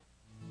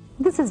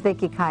This is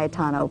Vicki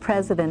Cayetano,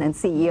 President and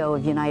CEO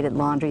of United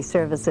Laundry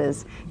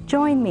Services.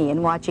 Join me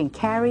in watching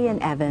Carrie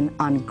and Evan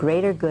on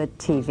Greater Good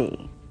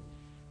TV.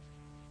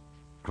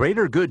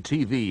 Greater Good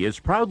TV is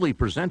proudly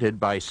presented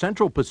by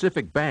Central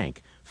Pacific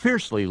Bank,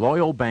 fiercely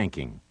loyal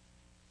banking.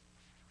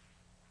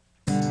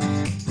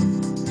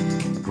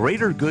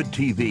 Greater Good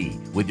TV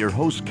with your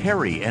hosts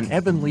Carrie and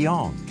Evan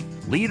Leong.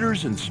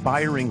 Leaders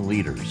inspiring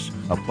leaders,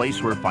 a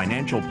place where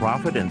financial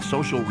profit and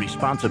social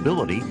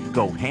responsibility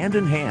go hand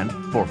in hand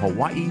for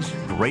Hawaii's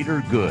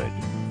greater good.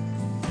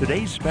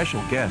 Today's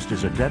special guest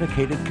is a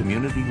dedicated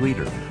community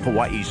leader,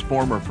 Hawaii's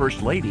former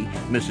First Lady,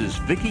 Mrs.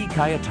 Vicki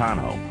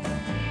Cayetano.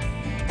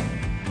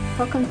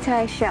 Welcome to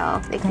our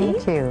show, Vicki.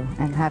 Thank you.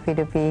 I'm happy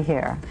to be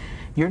here.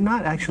 You're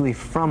not actually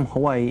from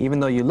Hawaii, even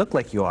though you look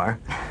like you are.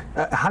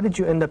 How did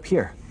you end up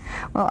here?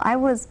 Well, I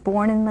was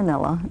born in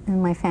Manila,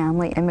 and my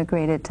family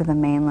immigrated to the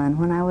mainland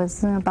when I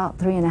was about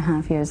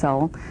 3.5 years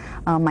old.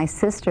 My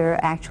sister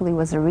actually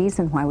was the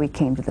reason why we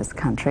came to this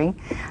country.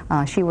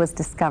 She was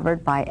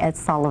discovered by Ed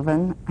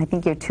Sullivan. I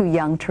think you're too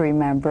young to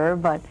remember,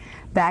 but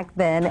back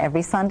then,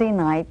 every Sunday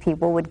night,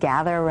 people would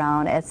gather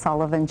around Ed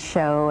Sullivan's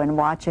show and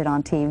watch it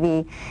on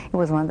TV. It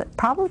was one of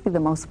probably the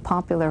most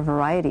popular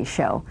variety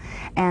show.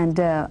 And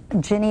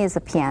Ginny is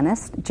a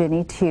pianist.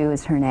 Ginny Tew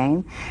is her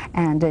name.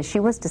 And she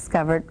was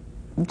discovered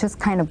just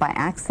kind of by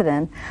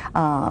accident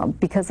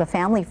because a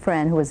family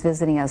friend who was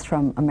visiting us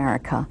from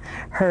America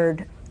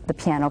heard the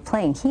piano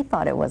playing. He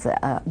thought it was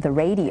the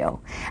radio,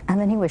 and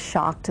then he was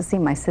shocked to see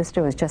my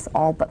sister was just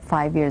all but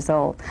 5 years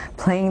old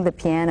playing the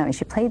piano, and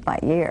she played by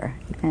ear.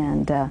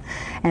 And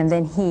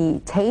then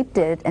he taped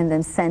it and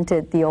then sent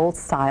it the old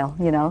style,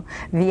 you know,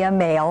 via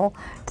mail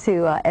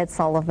to Ed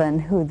Sullivan,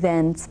 who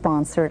then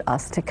sponsored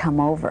us to come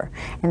over,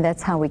 and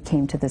that's how we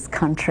came to this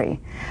country.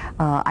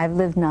 I've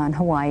lived now in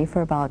Hawaii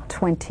for about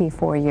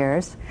 24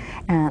 years,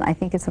 and I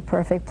think it's a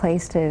perfect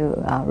place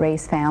to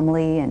raise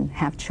family and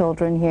have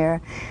children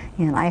here.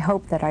 And I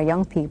hope that our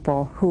young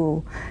people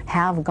who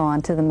have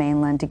gone to the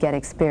mainland to get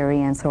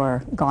experience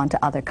or gone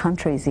to other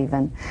countries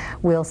even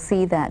will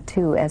see that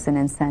too as an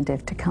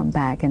incentive to come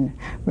back and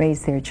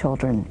raise their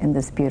children in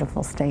this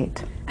beautiful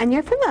state. And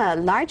you're from a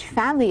large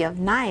family of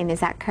 9,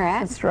 is that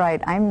correct? That's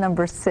right. I'm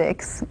number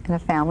 6 in a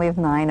family of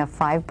 9 of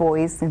 5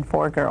 boys and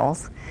 4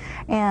 girls.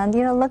 And,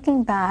 you know,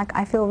 looking back,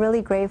 I feel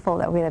really grateful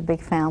that we had a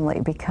big family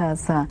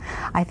because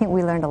I think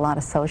we learned a lot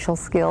of social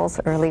skills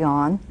early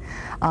on.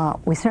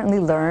 We certainly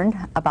learned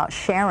about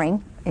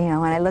sharing. You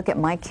know, when I look at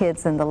my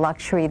kids and the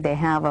luxury they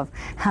have of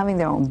having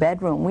their own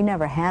bedroom, we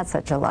never had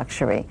such a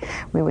luxury.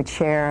 We would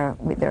share,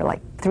 there are like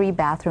 3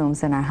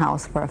 bathrooms in our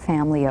house for a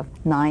family of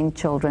 9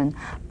 children,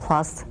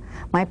 plus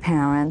my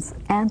parents,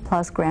 and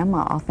plus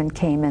Grandma often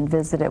came and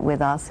visited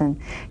with us, and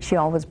she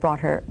always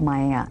brought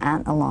my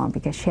aunt along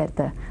because she had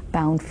the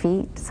bound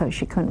feet, so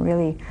she couldn't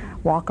really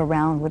walk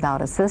around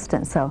without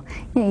assistance. So,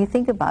 you know, you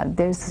think about it,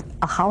 there's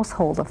a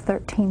household of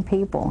 13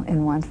 people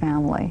in one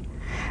family.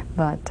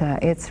 But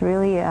it's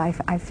really,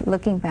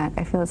 looking back,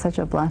 I feel it's such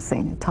a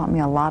blessing. It taught me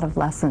a lot of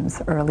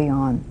lessons early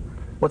on.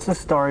 What's the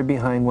story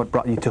behind what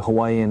brought you to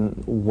Hawaii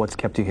and what's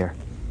kept you here?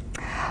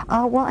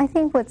 Well, I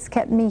think what's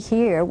kept me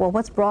here, well,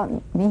 what's brought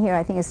me here,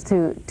 I think, is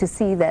to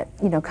see that,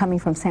 you know, coming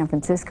from San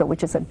Francisco,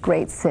 which is a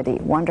great city,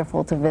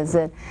 wonderful to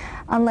visit.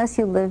 Unless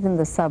you live in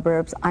the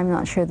suburbs, I'm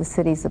not sure the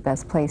city's the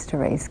best place to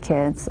raise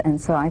kids.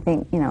 And so I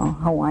think, you know,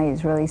 Hawaii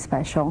is really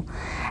special.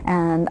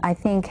 And I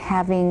think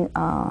having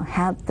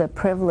had the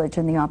privilege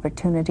and the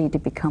opportunity to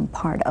become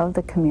part of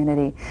the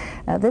community,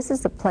 this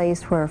is a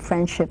place where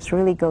friendships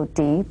really go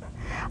deep.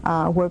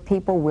 Where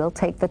people will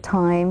take the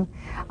time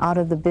out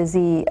of the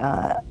busy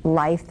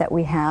life that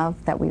we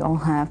all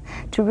have,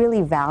 to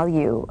really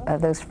value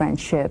those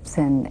friendships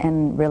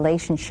and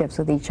relationships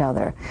with each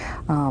other.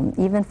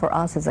 Even for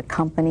us as a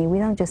company, we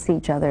don't just see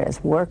each other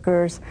as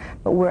workers,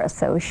 but we're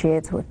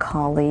associates, we're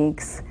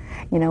colleagues.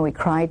 You know, we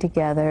cry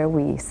together,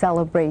 we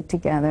celebrate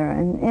together,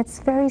 and it's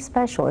very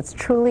special. It's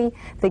truly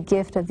the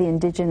gift of the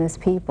indigenous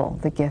people,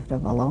 the gift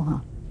of aloha.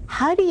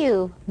 How do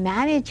you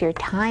manage your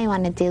time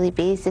on a daily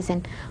basis,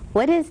 and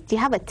do you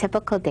have a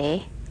typical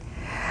day?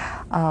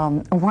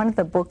 One of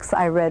the books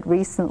I read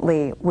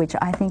recently, which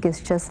I think is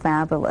just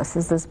fabulous,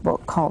 is this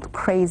book called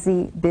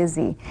Crazy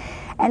Busy.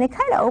 And it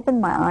kind of opened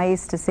my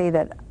eyes to say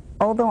that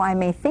although I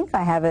may think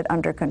I have it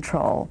under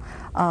control,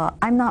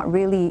 I'm not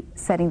really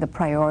setting the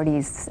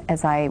priorities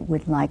as I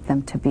would like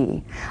them to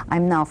be.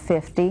 I'm now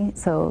 50,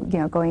 so, you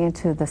know, going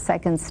into the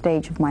second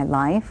stage of my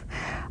life,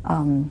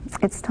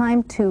 it's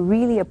time to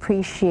really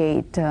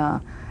appreciate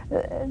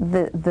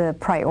the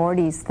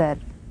priorities that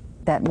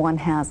one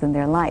has in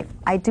their life.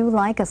 I do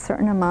like a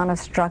certain amount of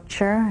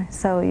structure,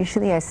 so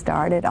usually I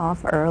start it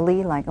off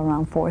early, like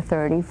around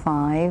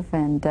 4:35,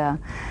 and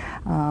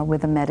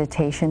with a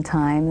meditation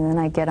time, and then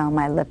I get on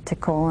my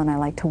elliptical and I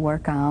like to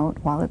work out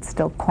while it's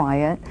still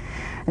quiet.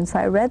 And so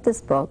I read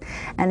this book,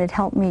 and it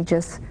helped me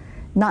just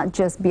not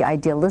just be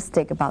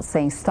idealistic about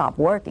saying stop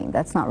working,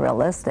 that's not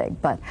realistic,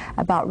 but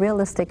about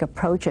realistic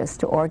approaches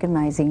to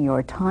organizing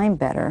your time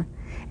better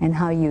and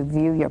how you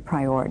view your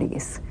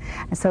priorities.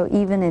 And so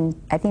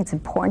I think it's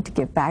important to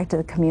give back to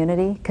the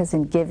community, because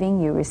in giving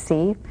you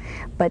receive,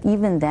 but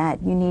even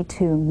that, you need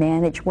to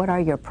manage what are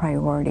your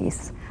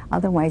priorities.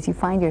 Otherwise you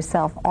find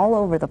yourself all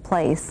over the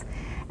place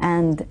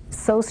and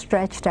so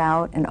stretched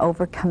out and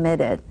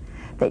overcommitted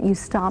that you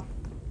stop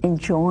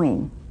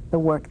enjoying the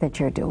work that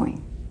you're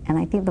doing. And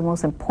I think the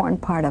most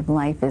important part of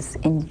life is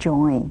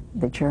enjoying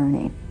the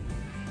journey.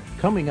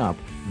 Coming up,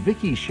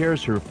 Vicki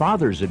shares her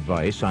father's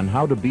advice on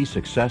how to be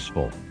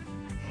successful.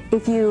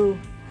 If you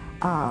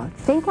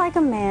think like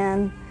a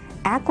man,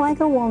 act like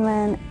a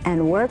woman,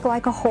 and work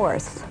like a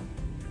horse,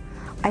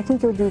 I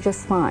think you'll do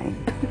just fine.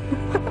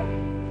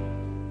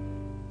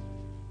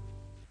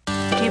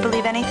 Do you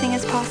believe anything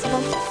is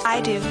possible? I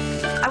do.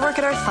 I work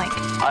at Earthlink.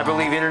 I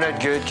believe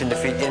internet good can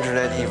defeat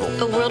internet evil.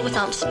 A world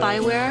without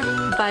spyware,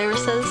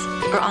 viruses,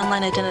 or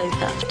online identity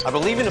theft. I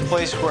believe in a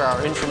place where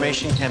our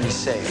information can be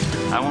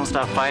safe. I won't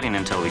stop fighting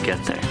until we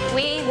get there.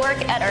 We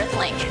work at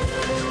Earthlink.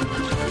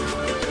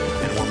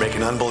 And we're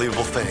making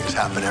unbelievable things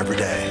happen every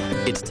day.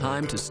 It's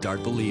time to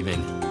start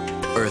believing.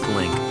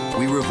 Earthlink,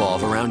 we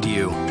revolve around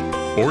you.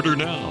 Order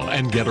now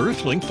and get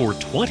Earthlink for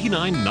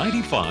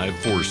 $29.95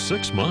 for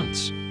 6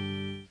 months.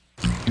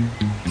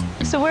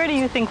 So where do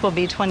you think we'll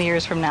be 20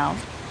 years from now?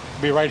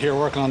 Be right here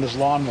working on this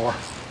lawnmower.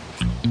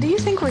 Do you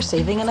think we're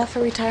saving enough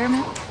for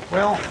retirement?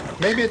 Well,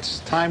 maybe it's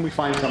time we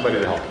find somebody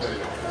to help us.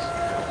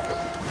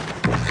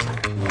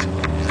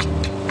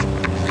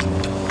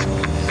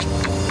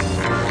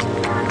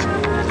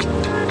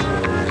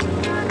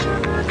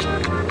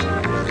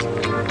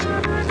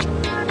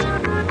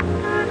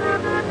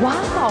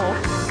 Wow!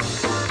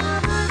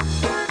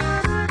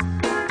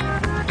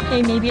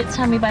 Hey, maybe it's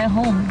time we buy a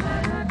home.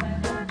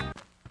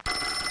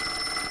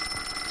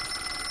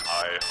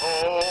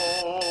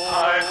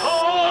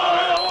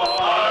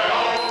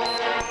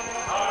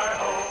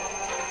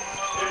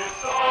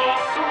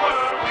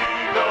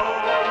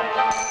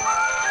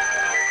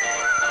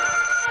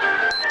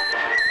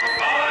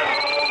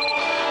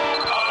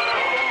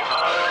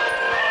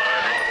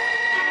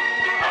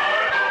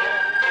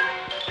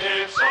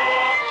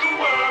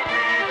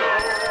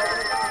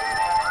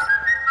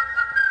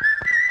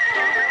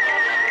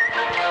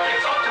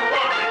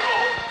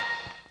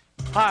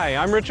 Hi,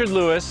 I'm Richard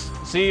Lewis,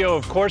 CEO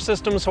of Core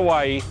Systems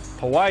Hawaii,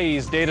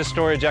 Hawaii's data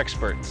storage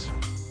experts.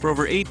 For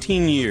over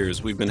 18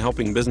 years, we've been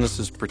helping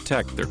businesses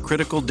protect their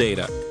critical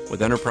data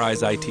with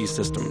enterprise IT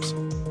systems.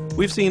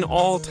 We've seen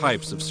all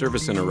types of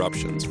service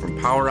interruptions,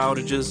 from power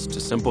outages to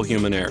simple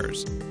human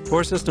errors.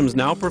 Core Systems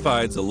now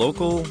provides a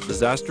local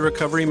disaster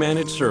recovery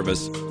managed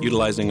service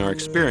utilizing our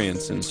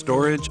experience in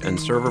storage and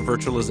server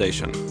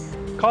virtualization.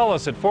 Call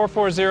us at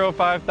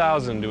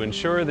 440-5000 to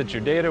ensure that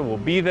your data will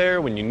be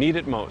there when you need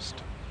it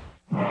most.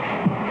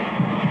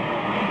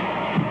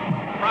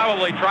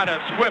 Probably try to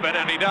squib it,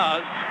 and he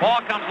does. Ball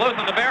comes loose,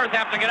 and the Bears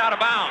have to get out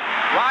of bounds.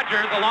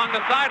 Rodgers along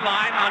the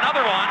sideline,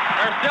 another one.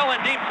 They're still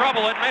in deep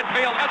trouble at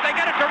midfield as they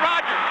get it to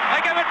Rodgers.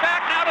 They give it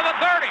back now to the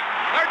 30.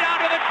 They're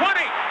down to the 20.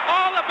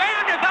 Oh, the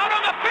band is out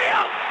on the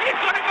field. He's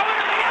going to go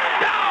into the end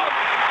zone.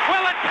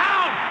 Will it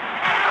count?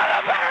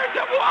 The Bears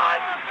have won.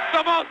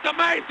 The most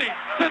amazing,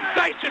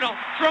 sensational,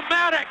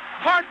 dramatic,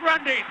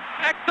 heart-rending,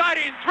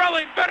 exciting,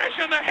 thrilling finish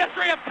in the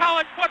history of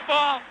college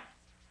football.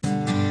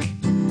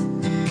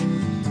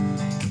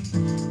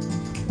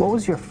 What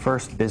was your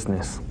first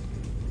business?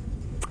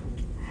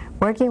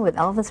 Working with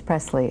Elvis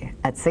Presley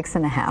at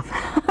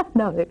 6½.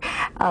 No,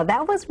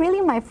 that was really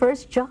my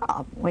first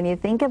job when you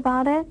think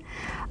about it.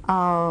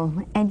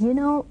 And you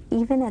know,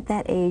 even at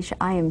that age,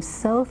 I am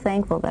so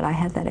thankful that I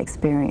had that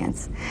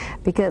experience,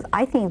 because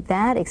I think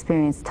that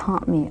experience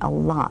taught me a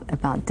lot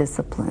about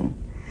discipline.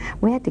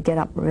 We had to get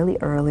up really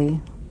early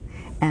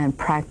and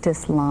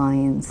practice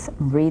lines,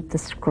 read the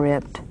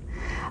script.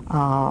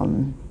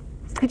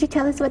 Could you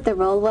tell us what the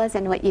role was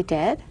and what you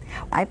did?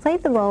 I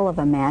played the role of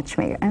a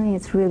matchmaker. I mean,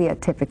 it's really a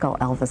typical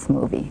Elvis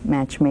movie.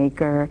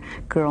 Matchmaker,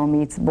 girl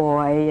meets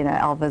boy, you know,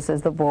 Elvis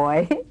is the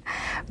boy.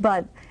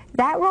 But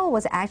that role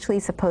was actually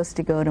supposed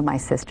to go to my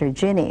sister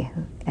Ginny.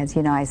 As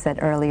you know, I said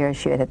earlier,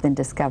 she had been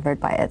discovered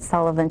by Ed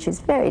Sullivan.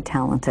 She's very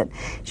talented.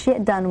 She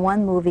had done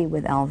one movie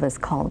with Elvis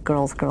called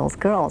Girls, Girls,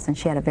 Girls, and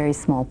she had a very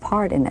small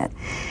part in it.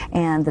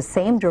 And the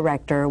same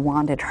director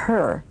wanted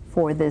her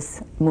for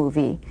this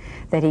movie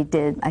that he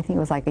did, I think it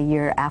was like a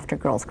year after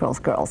Girls, Girls,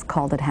 Girls,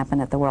 called It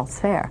Happened at the World's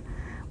Fair.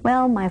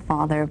 Well, my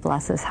father,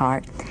 bless his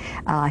heart,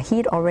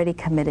 he'd already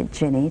committed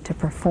Ginny to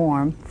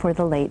perform for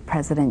the late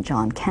President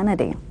John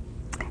Kennedy.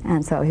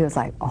 And so he was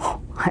like,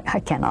 oh, I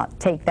cannot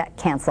take that,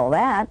 cancel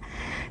that.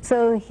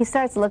 So he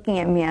starts looking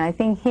at me, and I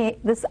think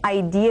this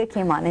idea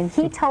came on, and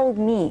he told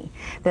me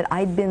that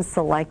I'd been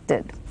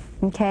selected,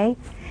 okay?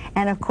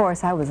 And of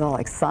course, I was all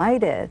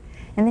excited.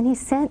 And then he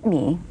sent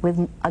me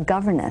with a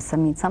governess, I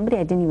mean, somebody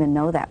I didn't even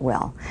know that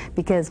well,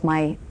 because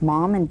my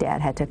mom and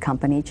dad had to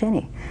accompany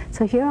Ginny.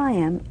 So here I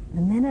am.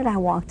 The minute I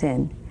walked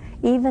in,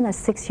 even a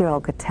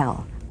 6-year-old could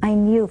tell I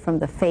knew from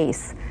the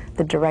face,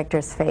 the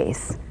director's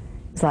face,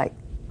 it's like,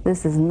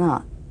 this is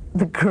not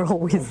the girl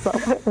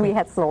we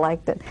had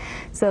selected.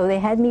 So they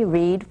had me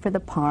read for the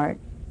part,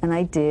 and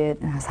I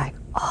did, and I was like,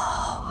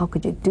 oh, how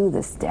could you do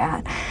this,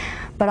 Dad?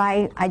 But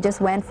I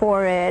just went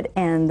for it,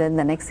 and then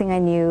the next thing I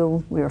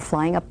knew, we were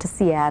flying up to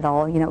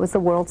Seattle. You know, it was the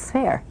World's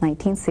Fair,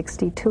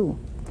 1962.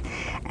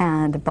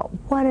 But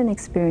what an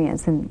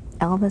experience, and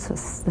Elvis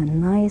was the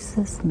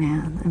nicest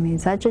man. I mean,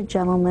 such a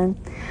gentleman.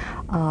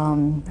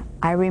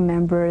 I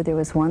remember there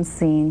was one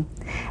scene,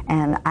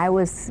 and I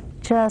was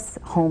just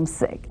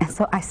homesick, and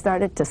so I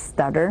started to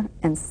stutter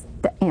and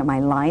my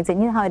lines, and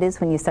you know how it is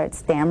when you start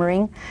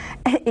stammering,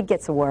 it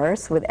gets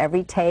worse with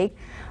every take.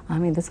 I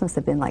mean, this must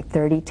have been like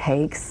 30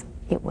 takes.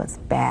 It was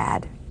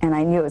bad, and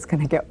I knew it was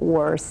going to get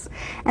worse.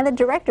 And the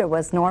director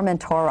was Norman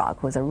Taurog,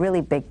 who was a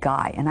really big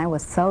guy, and I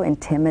was so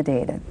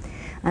intimidated.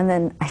 And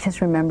then I just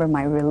remember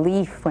my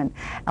relief when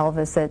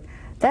Elvis said,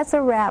 "That's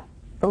a wrap.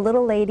 The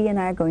little lady and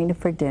I are going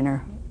for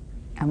dinner."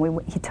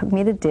 And he took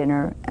me to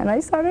dinner, and I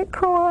started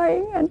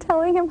crying and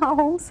telling him how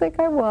homesick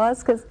I was,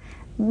 because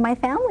my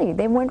family,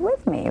 they weren't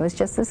with me. It was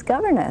just this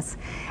governess.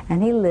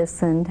 And he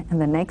listened, and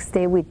the next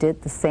day we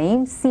did the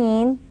same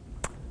scene.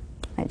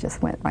 I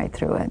just went right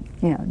through it,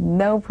 you know,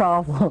 no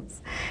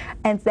problems.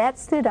 And that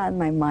stood on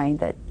my mind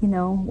that, you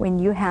know, when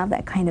you have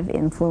that kind of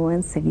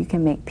influence, if you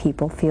can make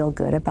people feel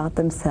good about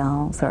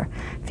themselves or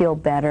feel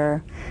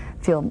better,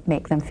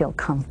 make them feel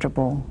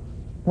comfortable,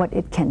 what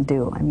it can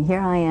do. I mean, here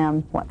I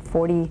am,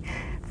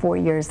 44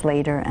 years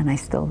later, and I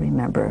still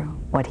remember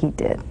what he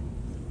did.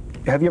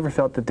 Have you ever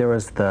felt that there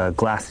was the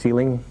glass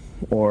ceiling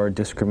or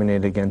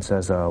discriminated against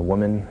as a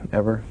woman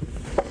ever,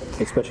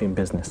 especially in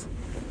business?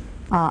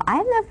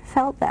 I've never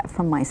felt that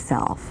from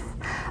myself.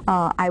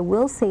 I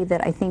will say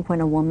that I think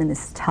when a woman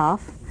is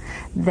tough,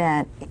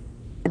 that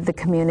the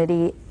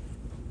community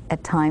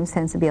at times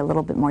tends to be a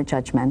little bit more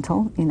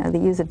judgmental. You know, they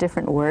use a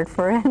different word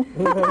for it.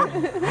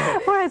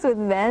 Whereas with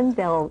men,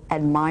 they'll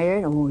admire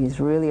it. Oh, he's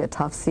really a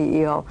tough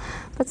CEO.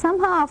 But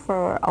somehow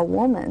for a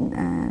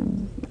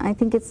woman, I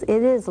think it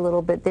is a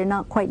little bit, they're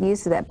not quite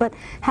used to that. But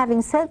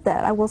having said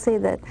that, I will say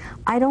that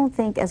I don't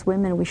think as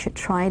women we should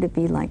try to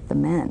be like the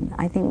men.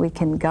 I think we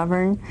can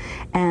govern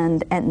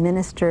and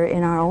administer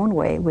in our own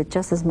way with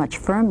just as much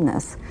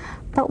firmness,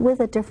 but with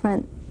a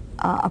different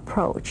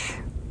approach,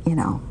 you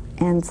know.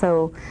 And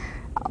so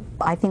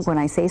I think when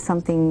I say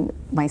something,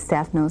 my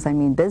staff knows I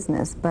mean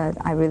business, but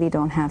I really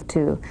don't have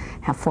to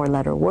have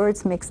four-letter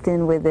words mixed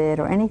in with it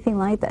or anything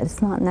like that.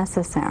 It's not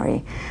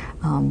necessary.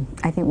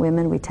 I think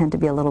women, we tend to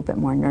be a little bit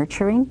more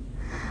nurturing,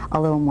 a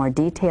little more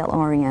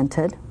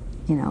detail-oriented.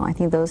 You know, I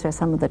think those are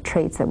some of the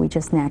traits that we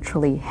just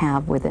naturally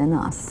have within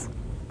us.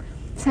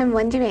 So I'm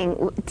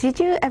wondering, did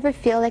you ever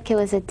feel like it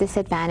was a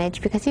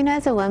disadvantage? Because, you know,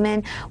 as a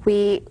woman,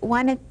 we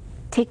want to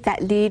take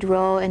that lead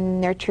role in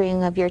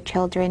nurturing of your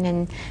children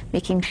and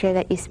making sure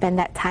that you spend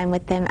that time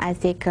with them as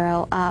they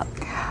grow up.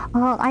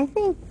 Well, I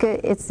think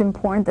it's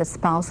important that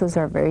spouses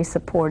are very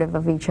supportive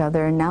of each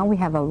other, and now we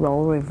have a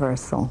role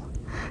reversal.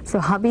 So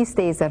hubby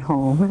stays at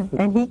home,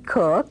 and he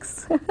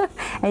cooks,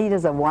 and he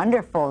does a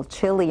wonderful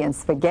chili and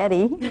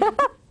spaghetti.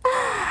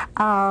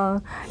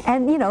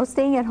 And, you know,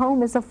 staying at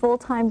home is a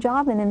full-time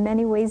job, and in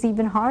many ways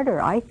even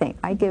harder, I think.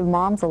 I give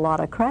moms a lot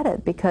of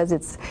credit because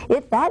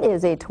that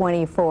is a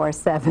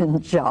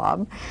 24/7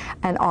 job,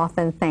 and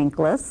often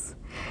thankless,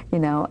 you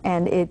know,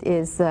 and it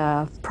is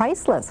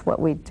priceless what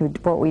we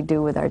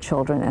do with our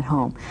children at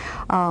home.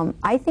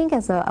 I think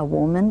as a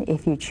woman,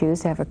 if you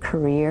choose to have a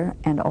career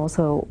and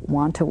also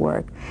want to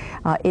work,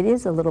 it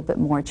is a little bit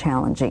more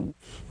challenging.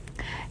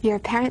 Your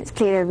parents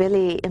played a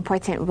really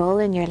important role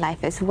in your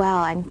life as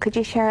well, and could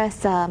you share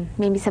us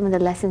maybe some of the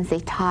lessons they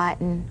taught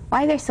and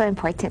why they're so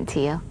important to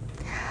you?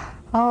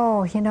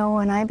 Oh, you know,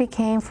 when I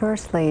became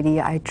First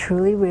Lady, I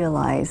truly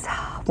realized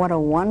what a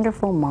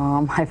wonderful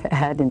mom I've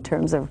had in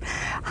terms of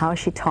how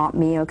she taught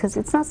me, because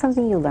it's not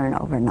something you learn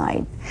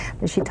overnight,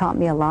 but she taught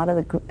me a lot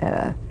of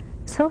the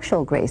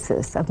social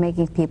graces of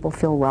making people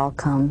feel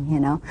welcome, you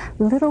know,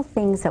 little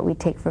things that we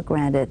take for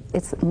granted.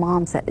 It's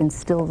moms that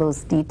instill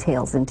those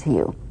details into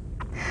you.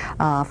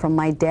 From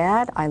my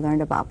dad, I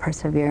learned about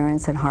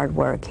perseverance and hard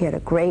work. He had a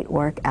great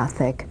work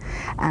ethic,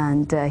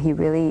 and he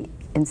really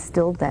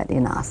instilled that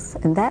in us.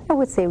 And that, I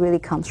would say, really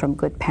comes from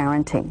good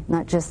parenting,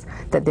 not just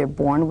that they're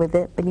born with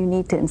it, but you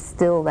need to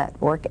instill that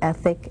work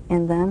ethic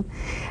in them.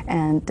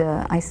 And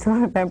I still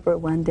remember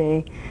one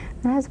day,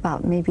 I was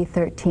about maybe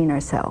 13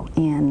 or so,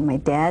 and my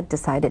dad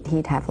decided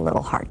he'd have a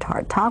little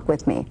heart-to-heart talk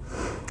with me.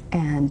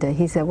 And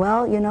he said,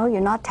 well, you know,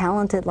 you're not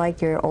talented like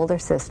your older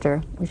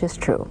sister, which is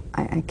true.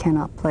 I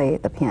cannot play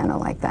the piano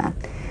like that.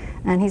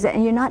 And he said,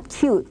 and you're not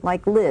cute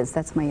like Liz,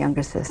 that's my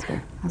younger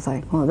sister. I was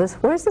like, well,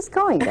 where's this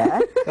going,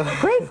 Dad?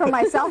 Great for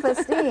my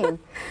self-esteem.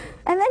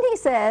 And then he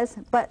says,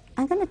 but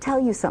I'm going to tell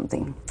you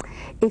something.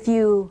 If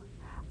you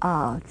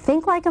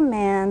think like a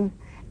man,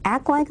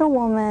 act like a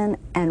woman,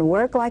 and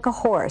work like a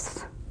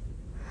horse,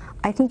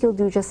 I think you'll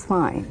do just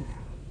fine.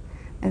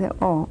 I said,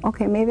 oh,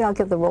 okay, maybe I'll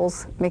get the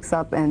roles mixed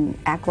up and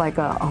act like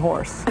a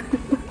horse.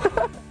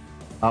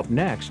 Up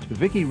next,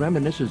 Vicki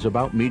reminisces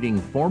about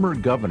meeting former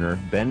Governor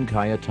Ben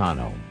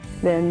Cayetano.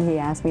 Then he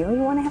asked me, oh,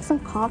 you want to have some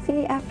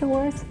coffee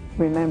afterwards?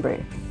 Remember,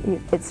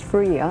 it's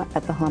free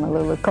at the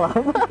Honolulu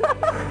Club.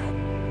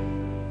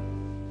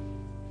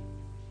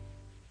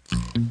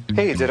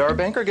 Hey, did our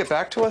banker get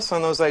back to us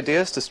on those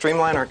ideas to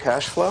streamline our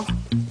cash flow?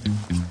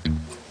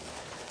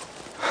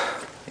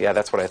 Yeah,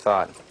 that's what I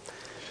thought.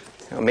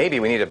 You know, maybe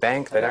we need a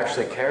bank that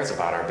actually cares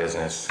about our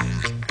business.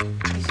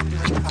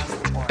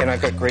 And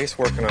I've got Grace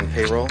working on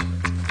payroll,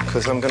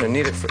 because I'm going to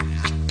need it for...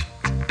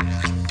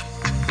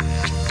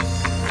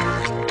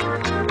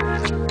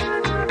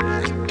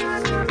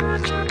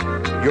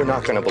 You're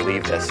not going to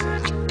believe this.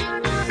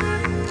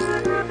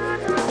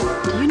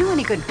 Do you know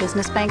any good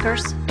business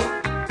bankers?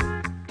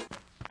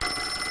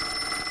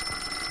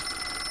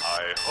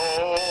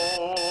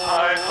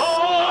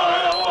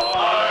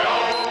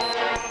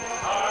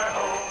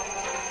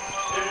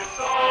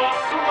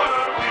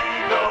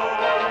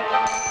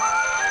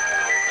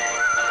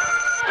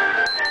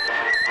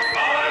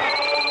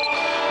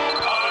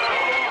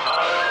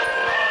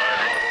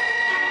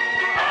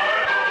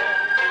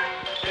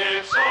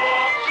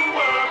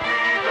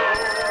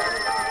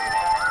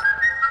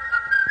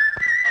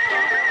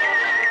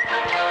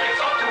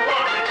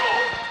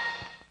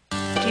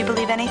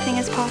 Anything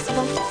is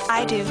possible?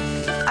 I do.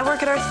 I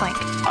work at Earthlink.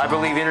 I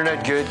believe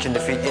internet good can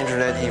defeat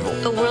internet evil.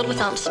 A world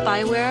without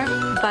spyware,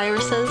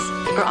 viruses,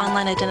 or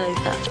online identity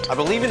theft. I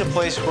believe in a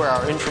place where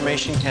our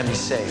information can be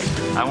safe.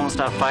 I won't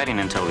stop fighting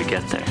until we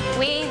get there.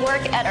 We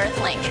work at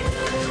Earthlink.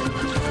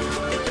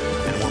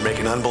 And we're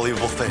making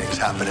unbelievable things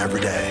happen every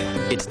day.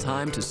 It's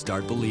time to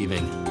start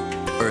believing.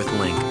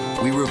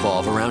 Earthlink, we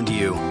revolve around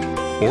you.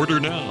 Order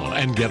now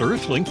and get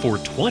Earthlink for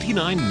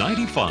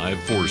 $29.95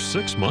 for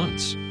 6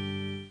 months.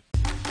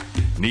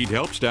 Need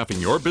help staffing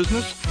your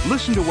business?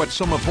 Listen to what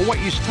some of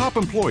Hawaii's top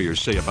employers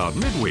say about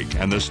Midweek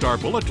and the Star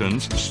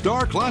Bulletin's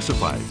Star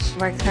Classifieds.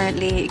 We're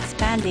currently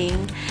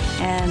expanding,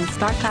 and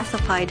Star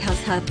Classified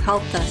has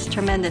helped us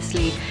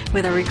tremendously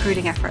with our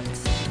recruiting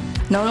efforts.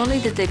 Not only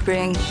did they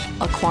bring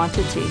a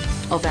quantity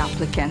of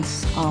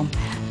applicants,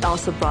 they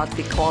also brought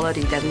the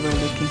quality that we were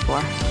looking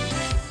for.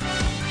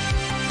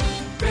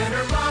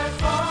 Better by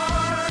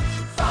far,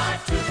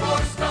 5 to 4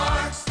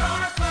 star,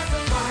 Star Classifieds.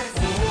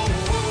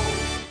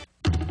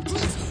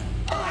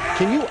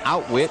 Can you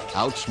outwit,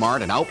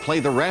 outsmart, and outplay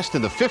the rest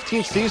in the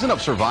 15th season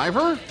of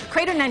Survivor?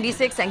 Crater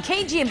 96 and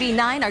KGMB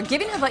 9 are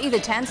giving Hawaii the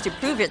chance to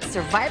prove its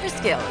Survivor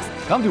skills.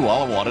 Come to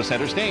Ala Moana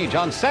Center Stage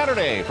on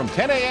Saturday from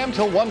 10 a.m.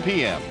 till 1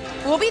 p.m.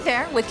 We'll be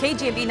there with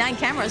KGMB 9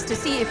 cameras to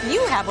see if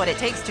you have what it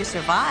takes to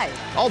survive.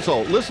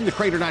 Also, listen to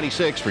Crater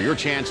 96 for your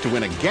chance to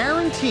win a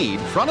guaranteed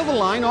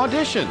front-of-the-line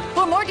audition.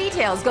 For more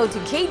details, go to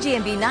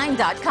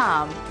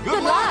kgmb9.com.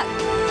 Good luck!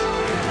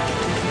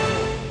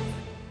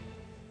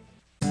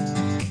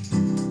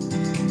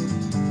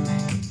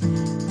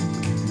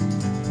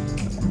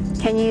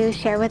 Can you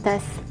share with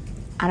us,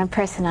 on a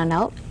personal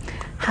note,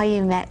 how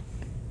you met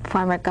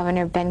former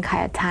Governor Ben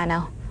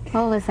Cayetano?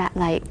 What was that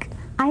like?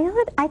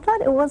 I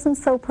thought it wasn't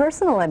so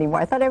personal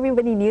anymore. I thought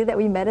everybody knew that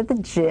we met at the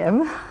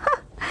gym.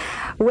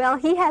 Well,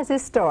 he has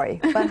his story.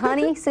 But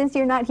honey, since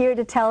you're not here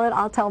to tell it,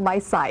 I'll tell my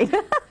side.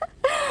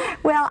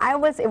 Well,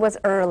 it was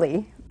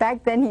early.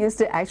 Back then, he used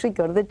to actually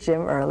go to the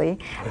gym early,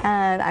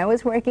 and I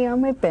was working on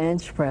my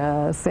bench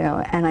press,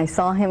 and I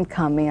saw him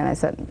coming, and I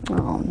said,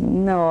 oh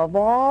no, of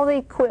all the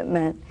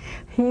equipment,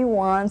 he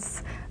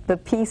wants the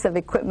piece of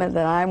equipment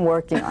that I'm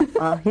working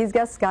on. He's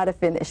just got to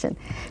finish. And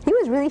he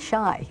was really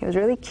shy. He was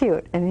really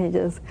cute, and he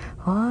just,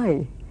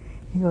 hi.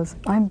 He goes,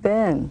 I'm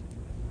Ben.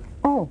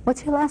 Oh,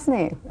 what's your last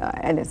name?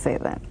 I didn't say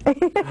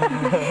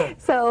that.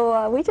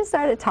 So we just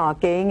started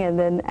talking, and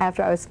then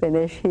after I was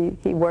finished,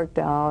 he worked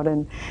out,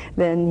 and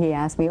then he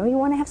asked me, oh, you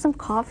want to have some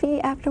coffee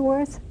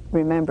afterwards?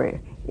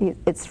 Remember,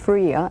 it's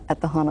free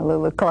at the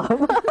Honolulu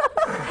Club.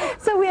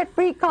 So we had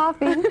free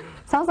coffee.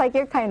 Sounds like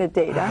your kind of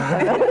date,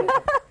 huh?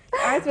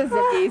 Ours was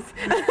Zippy's.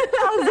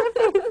 Oh,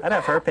 Zippy's. I'd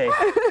have her pay.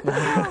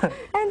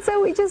 And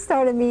so we just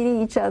started meeting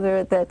each other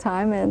at that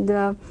time, and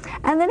then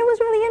it was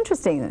really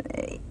interesting.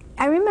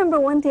 I remember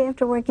one day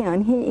after working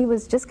on, he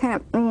was just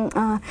kind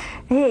of,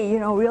 hey,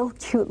 real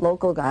cute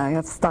local guy,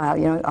 got style,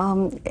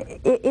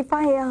 if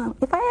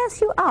I ask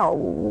you out,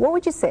 what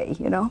would you say,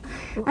 And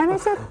I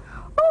said,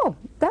 oh,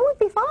 that would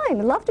be fine.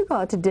 I'd love to go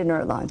out to dinner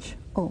or lunch.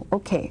 Oh,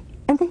 okay.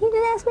 And then he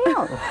didn't ask me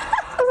out.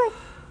 I was like,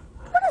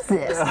 what is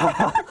this?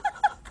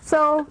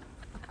 So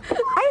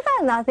I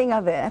thought nothing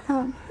of it. I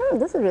thought,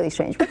 this is really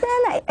strange. But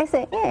then I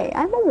said, hey,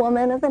 I'm a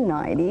woman of the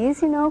 90s,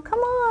 come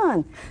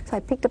on. So I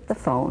picked up the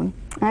phone,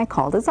 and I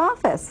called his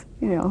office,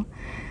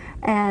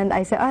 And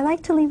I said, I'd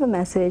like to leave a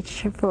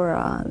message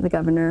for the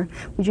governor.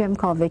 Would you have him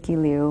call Vicki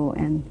Liu?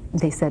 And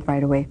they said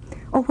right away,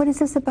 oh, what is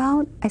this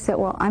about? I said,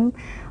 well, I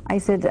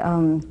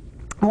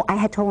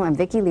had told him I'm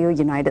Vicki Liu,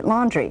 United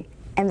Laundry.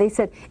 And they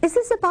said, is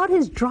this about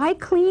his dry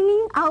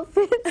cleaning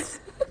outfits?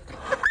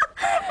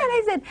 And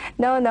I said,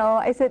 no.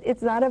 I said,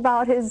 it's not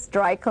about his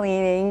dry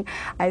cleaning.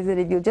 I said,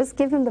 if you'll just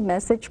give him the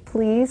message,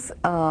 please,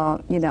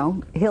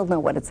 he'll know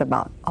what it's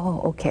about.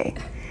 Oh, okay.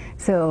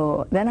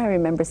 So then I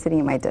remember sitting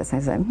at my desk. I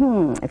said,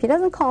 if he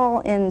doesn't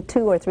call in 2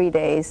 or 3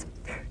 days,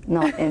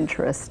 not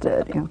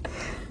interested. You know,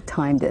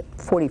 timed it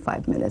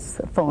 45 minutes.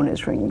 The phone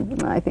is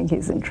ringing. I think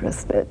he's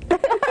interested.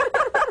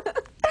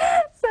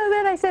 So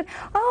then I said,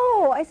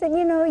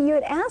 you know, you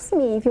had asked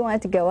me if you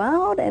wanted to go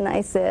out, and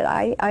I said,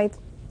 I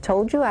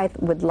told you I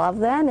would love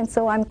that, and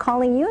so I'm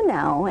calling you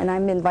now, and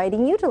I'm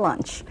inviting you to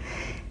lunch.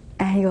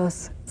 And he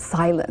goes,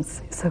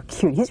 silence. So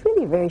cute. He's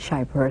really a very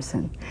shy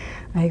person.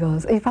 And he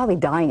goes, he's probably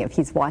dying if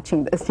he's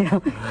watching this, you know.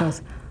 He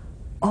goes,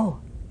 oh,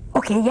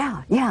 okay,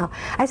 yeah.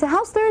 I said,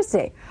 how's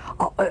Thursday?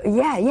 Oh,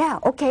 yeah,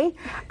 okay.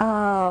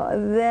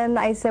 Then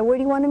I said, where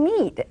do you want to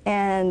meet?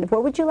 And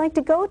where would you like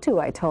to go to?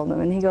 I told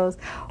him. And he goes,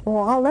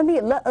 well,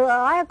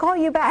 I'll call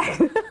you back.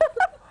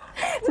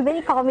 So then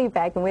he called me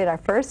back, and we had our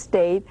first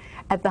date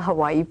at the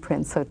Hawaii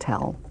Prince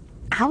Hotel.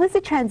 How was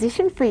the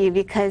transition for you?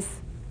 Because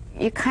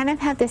you kind of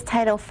have this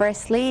title,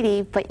 First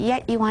Lady, but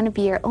yet you want to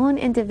be your own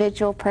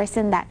individual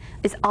person that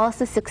is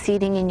also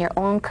succeeding in your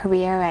own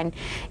career and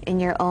in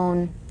your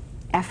own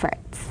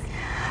efforts.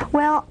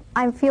 Well,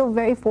 I feel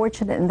very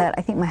fortunate in that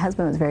I think my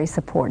husband was very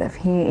supportive.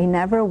 He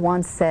never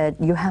once said,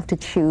 you have to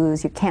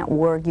choose, you can't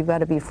work, you've got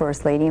to be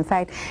First Lady. In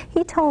fact,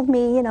 he told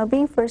me, you know,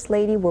 being First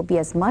Lady will be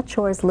as much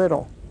or as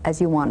little as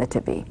you want it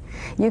to be.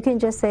 You can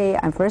just say,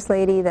 I'm First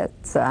Lady,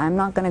 that's, I'm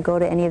not going to go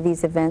to any of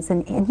these events,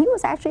 and he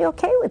was actually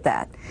okay with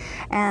that.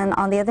 And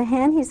on the other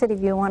hand, he said,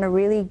 if you want to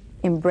really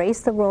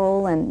embrace the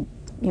role and,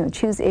 you know,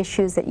 choose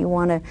issues that you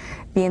want to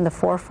be in the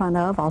forefront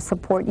of, I'll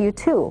support you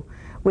too,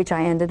 which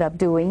I ended up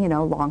doing, you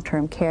know,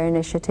 long-term care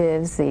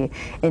initiatives, the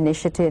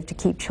initiative to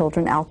keep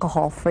children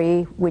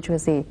alcohol-free, which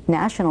was a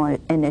national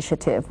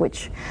initiative,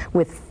 which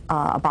with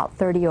about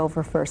 30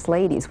 over First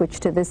Ladies, which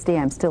to this day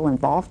I'm still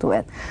involved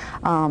with.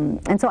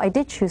 And so I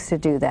did choose to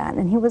do that,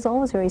 and he was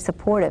always very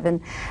supportive.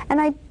 And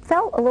I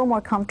felt a little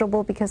more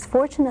comfortable because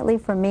fortunately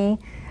for me,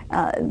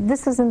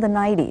 this is in the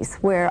 90s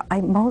where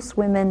most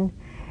women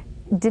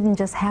didn't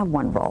just have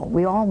one role.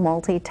 We all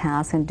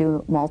multitask and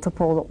do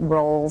multiple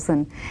roles,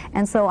 and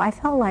so I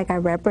felt like I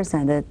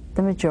represented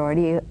the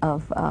majority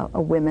of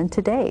women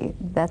today.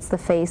 That's the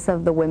face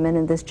of the women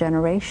in this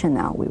generation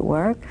now. We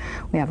work,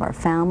 we have our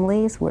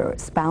families, we're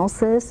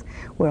spouses,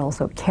 we're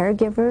also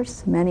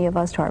caregivers, many of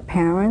us to our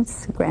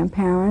parents,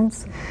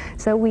 grandparents.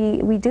 So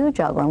we do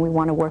juggle, and we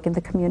want to work in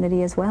the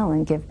community as well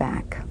and give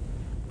back.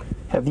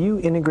 Have you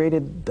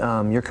integrated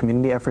your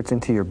community efforts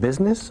into your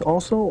business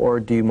also,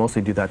 or do you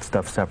mostly do that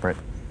stuff separate?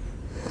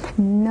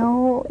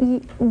 No,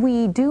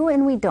 we do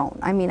and we don't.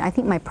 I mean, I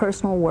think my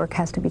personal work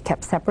has to be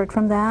kept separate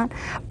from that,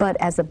 but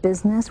as a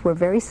business, we're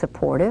very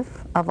supportive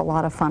of a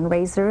lot of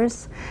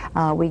fundraisers.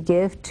 We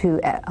give to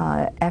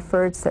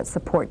efforts that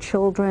support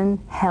children,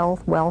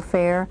 health,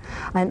 welfare,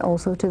 and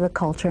also to the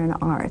culture and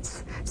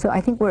arts. So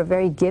I think we're a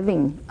very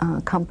giving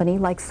company,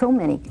 like so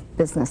many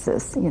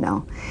businesses, you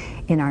know,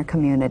 in our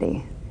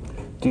community.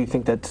 Do you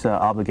think that's an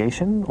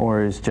obligation,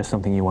 or is it just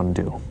something you want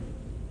to do?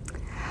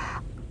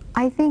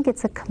 I think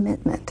it's a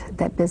commitment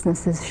that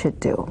businesses should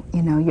do.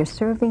 You know, you're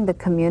serving the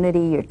community,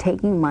 you're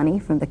taking money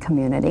from the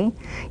community,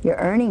 you're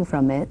earning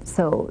from it,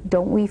 so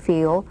don't we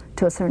feel,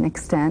 to a certain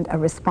extent, a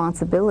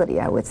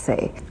responsibility, I would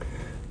say.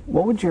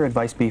 What would your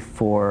advice be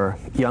for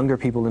younger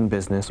people in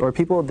business, or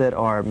people that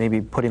are maybe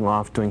putting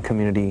off doing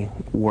community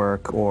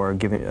work or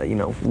giving, you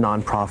know,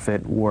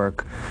 nonprofit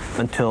work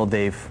until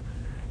they've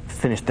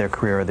finished their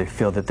career or they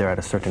feel that they're at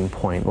a certain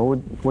point?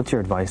 What's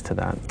your advice to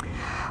that?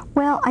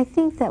 Well, I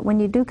think that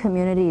when you do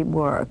community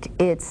work,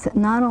 it's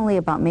not only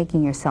about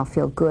making yourself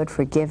feel good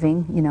for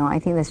giving. You know, I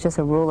think that's just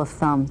a rule of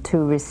thumb. To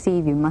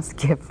receive, you must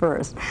give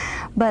first.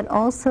 But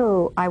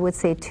also, I would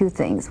say two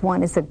things.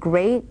 One, it's a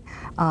great,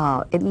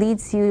 it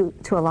leads you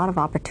to a lot of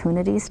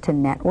opportunities to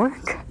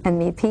network and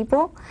meet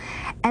people.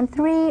 And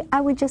three,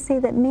 I would just say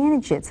that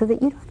manage it so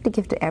that you don't have to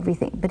give to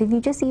everything. But if you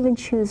just even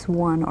choose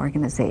one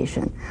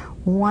organization,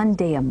 one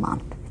day a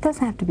month, it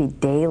doesn't have to be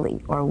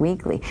daily or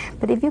weekly,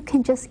 but if you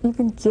can just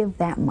even give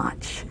that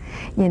much,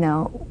 you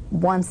know,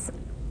 once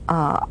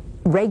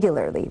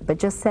regularly, but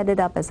just set it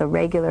up as a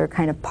regular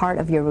kind of part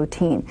of your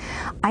routine.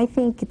 I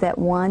think that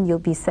one, you'll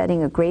be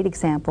setting a great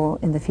example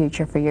in the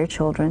future for your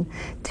children.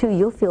 Two,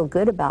 you'll feel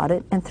good about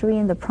it. And three,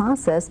 in the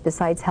process,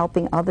 besides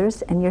helping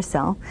others and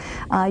yourself,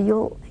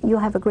 you'll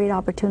have a great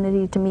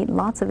opportunity to meet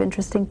lots of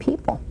interesting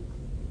people.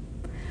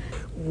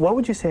 What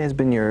would you say has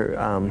been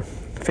your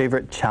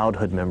favorite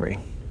childhood memory?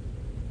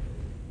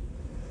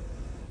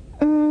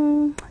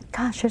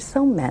 Gosh, there's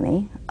so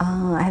many.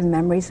 I have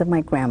memories of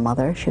my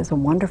grandmother. She was a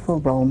wonderful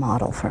role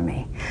model for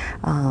me.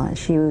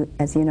 She,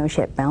 as you know,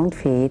 she had bound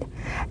feet.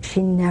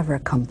 She never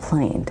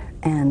complained.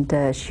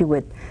 And she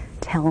would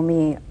tell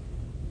me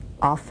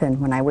often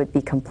when I would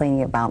be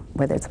complaining about,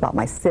 whether it's about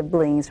my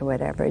siblings or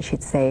whatever,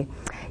 she'd say,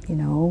 you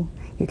know,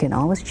 you can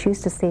always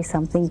choose to say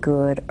something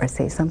good or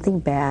say something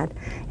bad,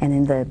 and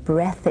in the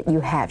breath that you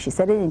have, she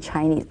said it in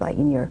Chinese, like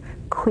in your,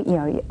 you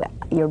know,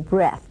 your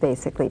breath,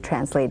 basically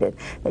translated,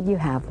 that you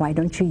have, why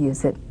don't you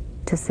use it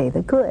to say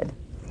the good?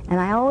 And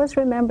I always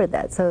remember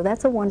that, so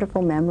that's a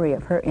wonderful memory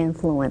of her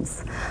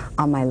influence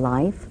on my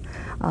life.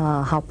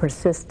 how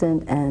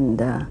persistent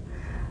and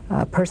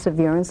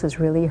perseverance is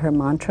really her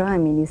mantra. I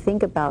mean, you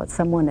think about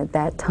someone at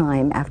that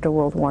time after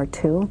World War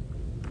II.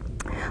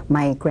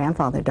 My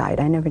grandfather died.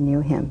 I never knew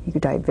him. He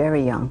died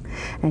very young.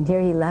 And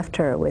here he left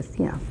her with,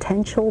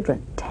 10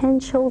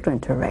 children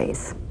to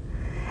raise.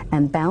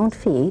 And bound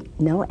feet,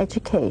 no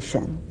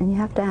education. And you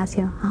have to ask,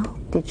 how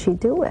did she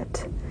do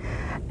it?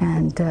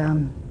 And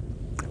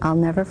I'll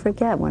never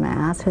forget when I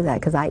asked her that,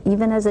 because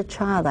even as a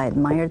child, I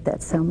admired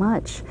that so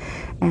much.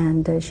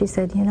 And she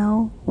said,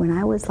 when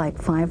I was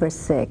like 5 or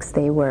 6,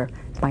 they were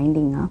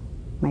binding up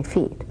my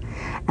feet.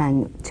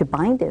 And to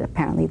bind it,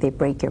 apparently, they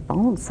break your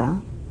bones, huh?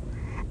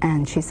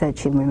 And she said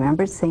she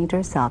remembered saying to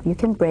herself, you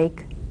can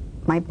break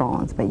my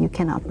bones, but you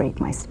cannot break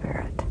my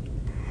spirit.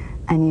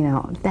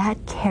 And,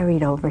 that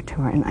carried over to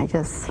her, and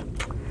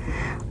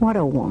what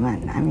a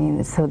woman. I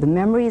mean, so the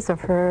memories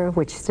of her,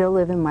 which still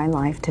live in my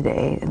life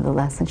today, and the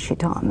lessons she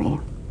taught me.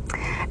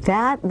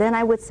 Then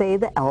I would say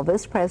the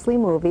Elvis Presley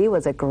movie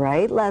was a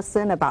great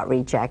lesson about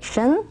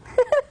rejection,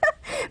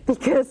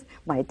 because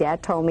my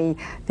dad told me,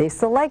 they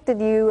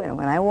selected you, and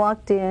when I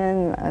walked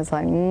in, I was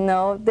like,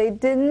 no, they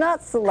did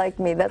not select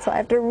me. That's why I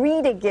have to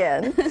read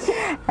again.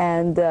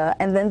 And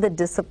then the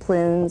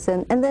disciplines,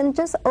 and then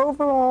just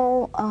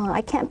overall,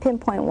 I can't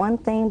pinpoint one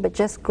thing, but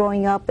just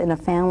growing up in a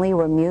family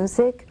where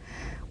music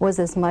was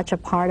as much a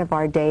part of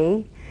our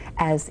day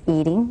as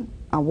eating.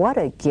 What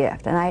a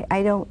gift. And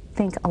I don't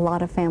think a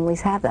lot of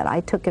families have that.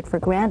 I took it for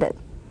granted.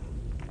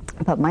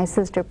 But my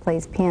sister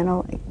plays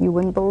piano, you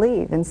wouldn't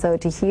believe. And so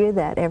to hear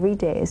that every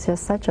day is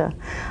just such a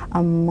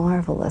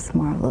marvelous,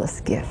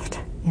 marvelous gift.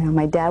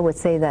 My dad would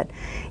say that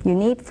you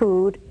need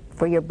food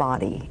for your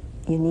body,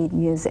 you need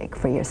music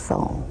for your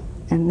soul.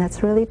 And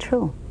that's really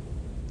true.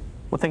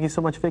 Well, thank you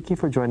so much, Vicki,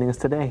 for joining us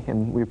today,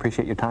 and we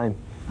appreciate your time.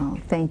 Oh,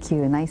 thank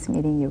you. Nice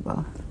meeting you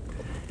both.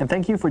 And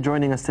thank you for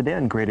joining us today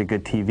on Greater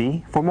Good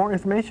TV. For more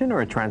information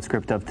or a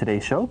transcript of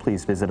today's show,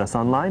 please visit us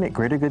online at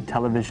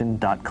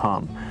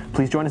greatergoodtelevision.com.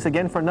 Please join us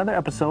again for another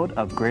episode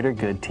of Greater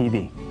Good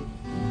TV.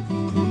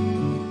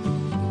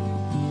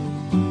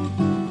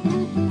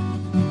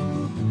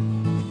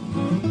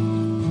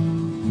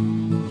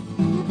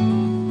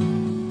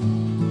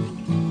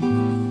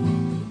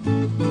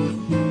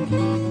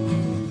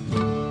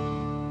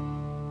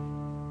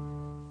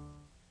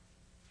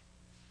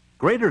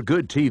 Greater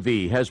Good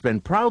TV has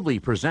been proudly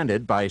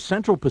presented by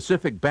Central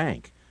Pacific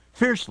Bank,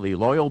 fiercely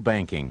loyal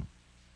banking.